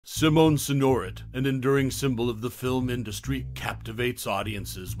Simone Signoret, an enduring symbol of the film industry, captivates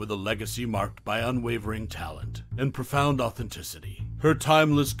audiences with a legacy marked by unwavering talent and profound authenticity. Her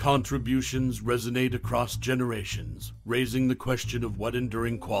timeless contributions resonate across generations, raising the question of what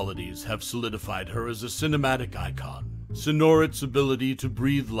enduring qualities have solidified her as a cinematic icon. Signoret's ability to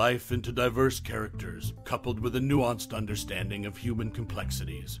breathe life into diverse characters, coupled with a nuanced understanding of human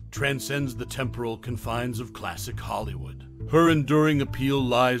complexities, transcends the temporal confines of classic Hollywood. Her enduring appeal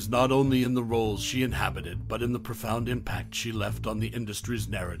lies not only in the roles she inhabited, but in the profound impact she left on the industry's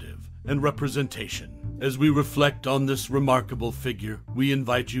narrative and representation. As we reflect on this remarkable figure, we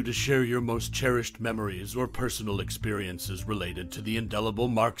invite you to share your most cherished memories or personal experiences related to the indelible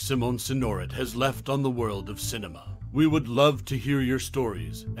mark Simone Signoret has left on the world of cinema. We would love to hear your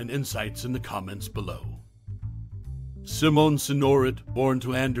stories and insights in the comments below. Simone Signoret, born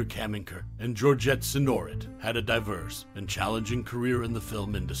to Ander Kamenker and Georgette Signoret, had a diverse and challenging career in the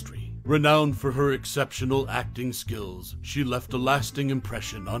film industry. Renowned for her exceptional acting skills, she left a lasting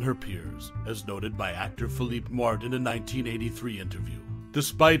impression on her peers, as noted by actor Philippe Noiret in a 1983 interview.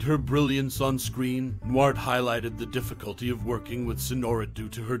 Despite her brilliance on screen, Noiret highlighted the difficulty of working with Signoret due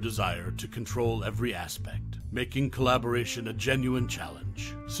to her desire to control every aspect, making collaboration a genuine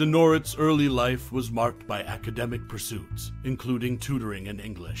challenge. Signoret's early life was marked by academic pursuits, including tutoring in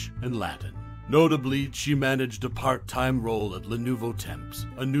English and Latin. Notably, she managed a part-time role at Le Nouveau Temps,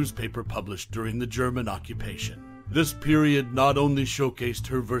 a newspaper published during the German occupation. This period not only showcased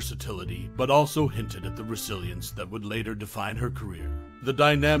her versatility, but also hinted at the resilience that would later define her career. The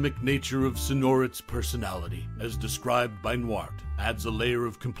dynamic nature of Signoret's personality, as described by Noiret, adds a layer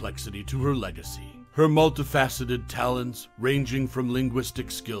of complexity to her legacy. Her multifaceted talents, ranging from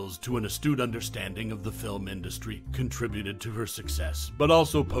linguistic skills to an astute understanding of the film industry, contributed to her success, but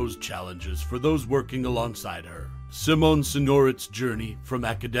also posed challenges for those working alongside her. Simone Signoret's journey, from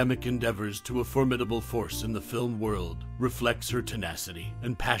academic endeavors to a formidable force in the film world, reflects her tenacity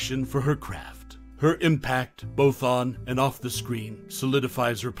and passion for her craft. Her impact, both on and off the screen,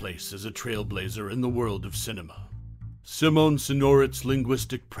 solidifies her place as a trailblazer in the world of cinema. Simone Signoret's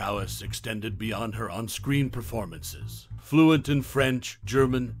linguistic prowess extended beyond her on-screen performances. Fluent in French,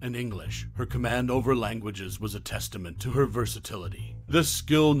 German, and English, her command over languages was a testament to her versatility. This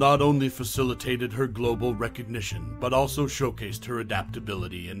skill not only facilitated her global recognition, but also showcased her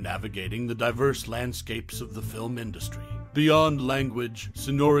adaptability in navigating the diverse landscapes of the film industry. Beyond language,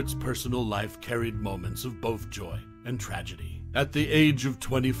 Signoret's personal life carried moments of both joy and tragedy. At the age of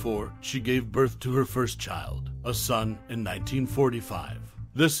 24, she gave birth to her first child, a son, in 1945.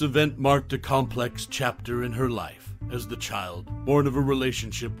 This event marked a complex chapter in her life, as the child, born of a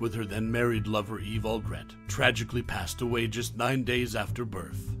relationship with her then-married lover Yves Algret, tragically passed away just 9 days after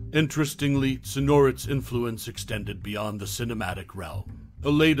birth. Interestingly, Signoret's influence extended beyond the cinematic realm. A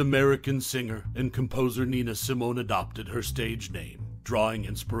late American singer and composer Nina Simone adopted her stage name, drawing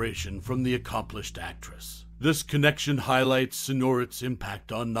inspiration from the accomplished actress. This connection highlights Signoret's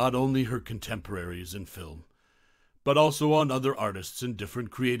impact on not only her contemporaries in film, but also on other artists in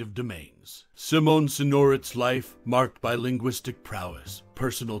different creative domains. Simone Signoret's life, marked by linguistic prowess,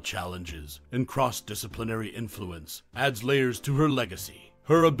 personal challenges, and cross-disciplinary influence, adds layers to her legacy.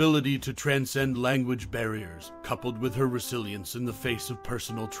 Her ability to transcend language barriers, coupled with her resilience in the face of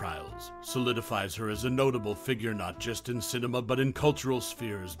personal trials, solidifies her as a notable figure not just in cinema but in cultural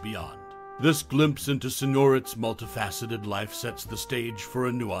spheres beyond. This glimpse into Signoret's multifaceted life sets the stage for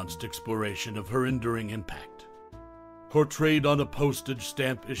a nuanced exploration of her enduring impact. Portrayed on a postage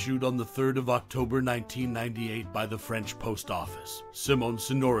stamp issued on the 3rd of October 1998 by the French Post Office, Simone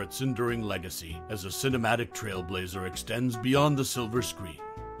Signoret's enduring legacy as a cinematic trailblazer extends beyond the silver screen.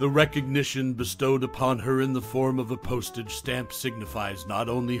 The recognition bestowed upon her in the form of a postage stamp signifies not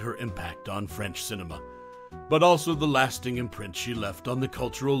only her impact on French cinema, but also the lasting imprint she left on the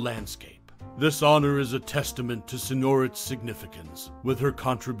cultural landscape. This honor is a testament to Signoret's significance, with her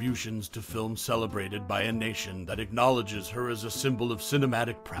contributions to film celebrated by a nation that acknowledges her as a symbol of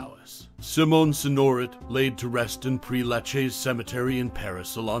cinematic prowess. Simone Signoret, laid to rest in Père-Lachaise Cemetery in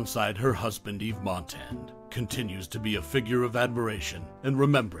Paris alongside her husband Yves Montand, continues to be a figure of admiration and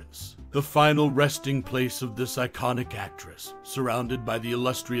remembrance. The final resting place of this iconic actress, surrounded by the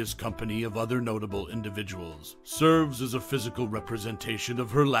illustrious company of other notable individuals, serves as a physical representation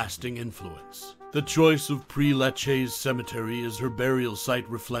of her lasting influence. The choice of Père-Lachaise Cemetery as her burial site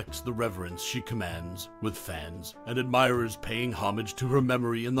reflects the reverence she commands, with fans and admirers paying homage to her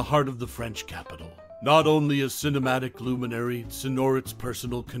memory in the heart of the French capital. Not only a cinematic luminary, Signoret's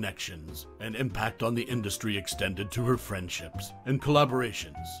personal connections and impact on the industry extended to her friendships and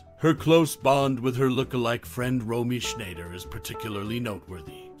collaborations. Her close bond with her look-alike friend Romy Schneider is particularly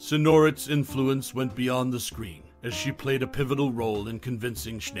noteworthy. Signoret's influence went beyond the screen, as she played a pivotal role in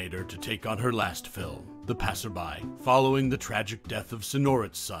convincing Schneider to take on her last film, The Passerby, following the tragic death of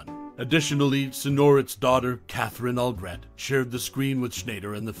Signoret's son. Additionally, Signoret's daughter, Catherine Algret, shared the screen with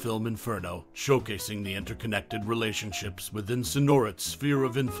Schneider in the film Inferno, showcasing the interconnected relationships within Signoret's sphere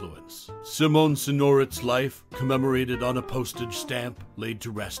of influence. Simone Signoret's life, commemorated on a postage stamp, laid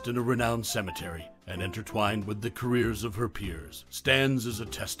to rest in a renowned cemetery, and intertwined with the careers of her peers, stands as a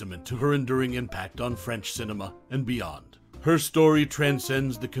testament to her enduring impact on French cinema and beyond. Her story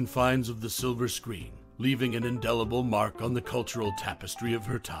transcends the confines of the silver screen, leaving an indelible mark on the cultural tapestry of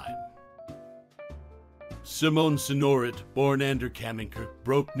her time. Simone Signoret, born Ander Kaminker,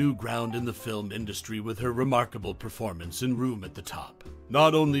 broke new ground in the film industry with her remarkable performance in Room at the Top.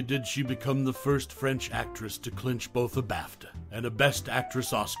 Not only did she become the first French actress to clinch both a BAFTA and a Best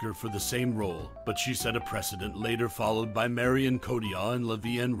Actress Oscar for the same role, but she set a precedent later followed by Marion Cotillard in La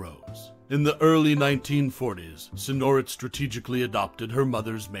Vie en Rose. In the early 1940s, Signoret strategically adopted her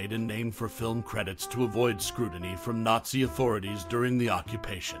mother's maiden name for film credits to avoid scrutiny from Nazi authorities during the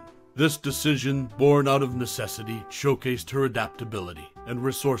occupation. This decision, born out of necessity, showcased her adaptability and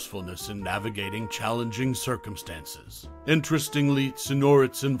resourcefulness in navigating challenging circumstances. Interestingly,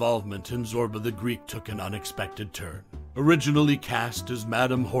 Signoret's involvement in Zorba the Greek took an unexpected turn. Originally cast as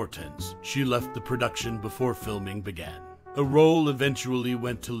Madame Hortense, she left the production before filming began. The role eventually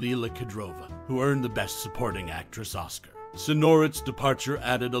went to Lila Kedrova, who earned the Best Supporting Actress Oscar. Signoret's departure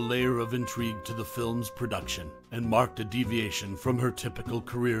added a layer of intrigue to the film's production and marked a deviation from her typical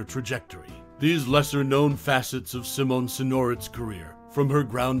career trajectory. These lesser-known facets of Simone Signoret's career, from her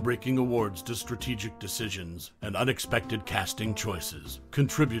groundbreaking awards to strategic decisions and unexpected casting choices,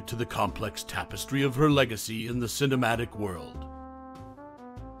 contribute to the complex tapestry of her legacy in the cinematic world.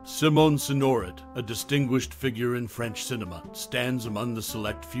 Simone Signoret, a distinguished figure in French cinema, stands among the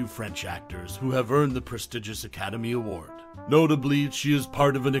select few French actors who have earned the prestigious Academy Award. Notably, she is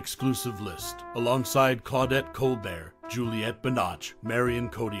part of an exclusive list, alongside Claudette Colbert, Juliette Binoche, Marion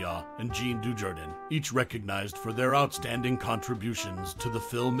Cotillard, and Jean Dujardin, each recognized for their outstanding contributions to the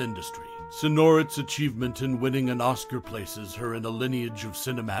film industry. Signoret's achievement in winning an Oscar places her in a lineage of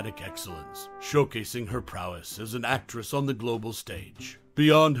cinematic excellence, showcasing her prowess as an actress on the global stage.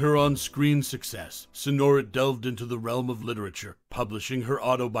 Beyond her on-screen success, Signoret delved into the realm of literature, publishing her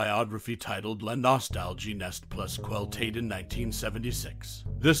autobiography titled La Nostalgie n'est plus qu'elle date in 1976.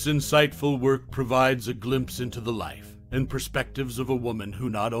 This insightful work provides a glimpse into the life and perspectives of a woman who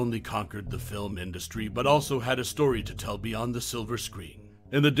not only conquered the film industry but also had a story to tell beyond the silver screen.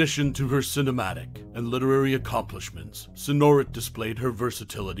 In addition to her cinematic and literary accomplishments, Signoret displayed her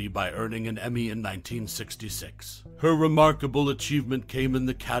versatility by earning an Emmy in 1966. Her remarkable achievement came in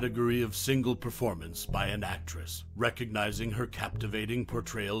the category of single performance by an actress, recognizing her captivating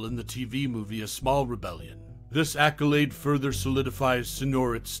portrayal in the TV movie A Small Rebellion. This accolade further solidifies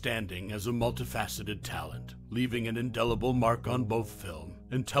Signoret's standing as a multifaceted talent, leaving an indelible mark on both film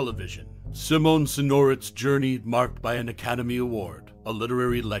and television. Simone Signoret's journey, marked by an Academy Award, a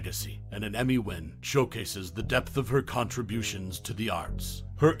literary legacy, and an Emmy win, showcases the depth of her contributions to the arts.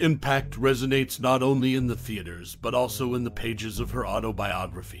 Her impact resonates not only in the theaters, but also in the pages of her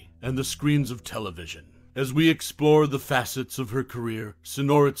autobiography and the screens of television. As we explore the facets of her career,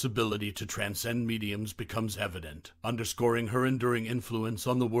 Signoret's ability to transcend mediums becomes evident, underscoring her enduring influence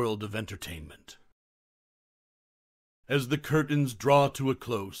on the world of entertainment. As the curtains draw to a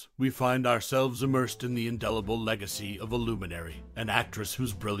close, we find ourselves immersed in the indelible legacy of a luminary, an actress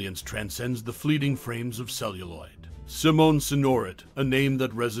whose brilliance transcends the fleeting frames of celluloid. Simone Signoret, a name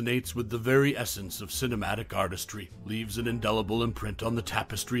that resonates with the very essence of cinematic artistry, leaves an indelible imprint on the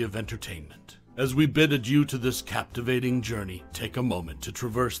tapestry of entertainment. As we bid adieu to this captivating journey, take a moment to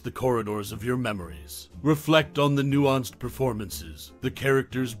traverse the corridors of your memories. Reflect on the nuanced performances, the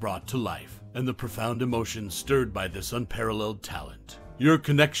characters brought to life, and the profound emotions stirred by this unparalleled talent. Your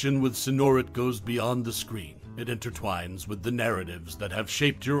connection with Signoret goes beyond the screen. It intertwines with the narratives that have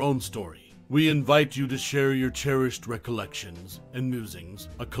shaped your own story. We invite you to share your cherished recollections and musings,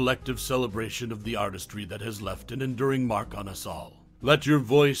 a collective celebration of the artistry that has left an enduring mark on us all. Let your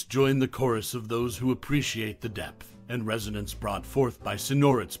voice join the chorus of those who appreciate the depth and resonance brought forth by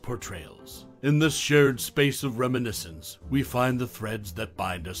Signoret's portrayals. In this shared space of reminiscence, we find the threads that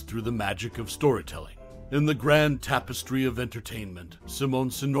bind us through the magic of storytelling. In the grand tapestry of entertainment,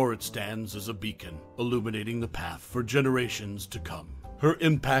 Simone Signoret stands as a beacon, illuminating the path for generations to come. Her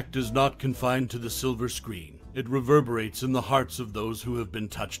impact is not confined to the silver screen. It reverberates in the hearts of those who have been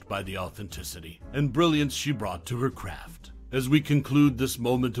touched by the authenticity and brilliance she brought to her craft. As we conclude this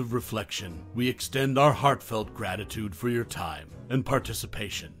moment of reflection, we extend our heartfelt gratitude for your time and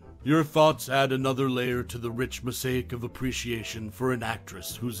participation. Your thoughts add another layer to the rich mosaic of appreciation for an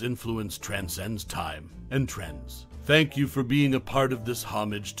actress whose influence transcends time and trends. Thank you for being a part of this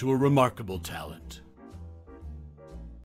homage to a remarkable talent.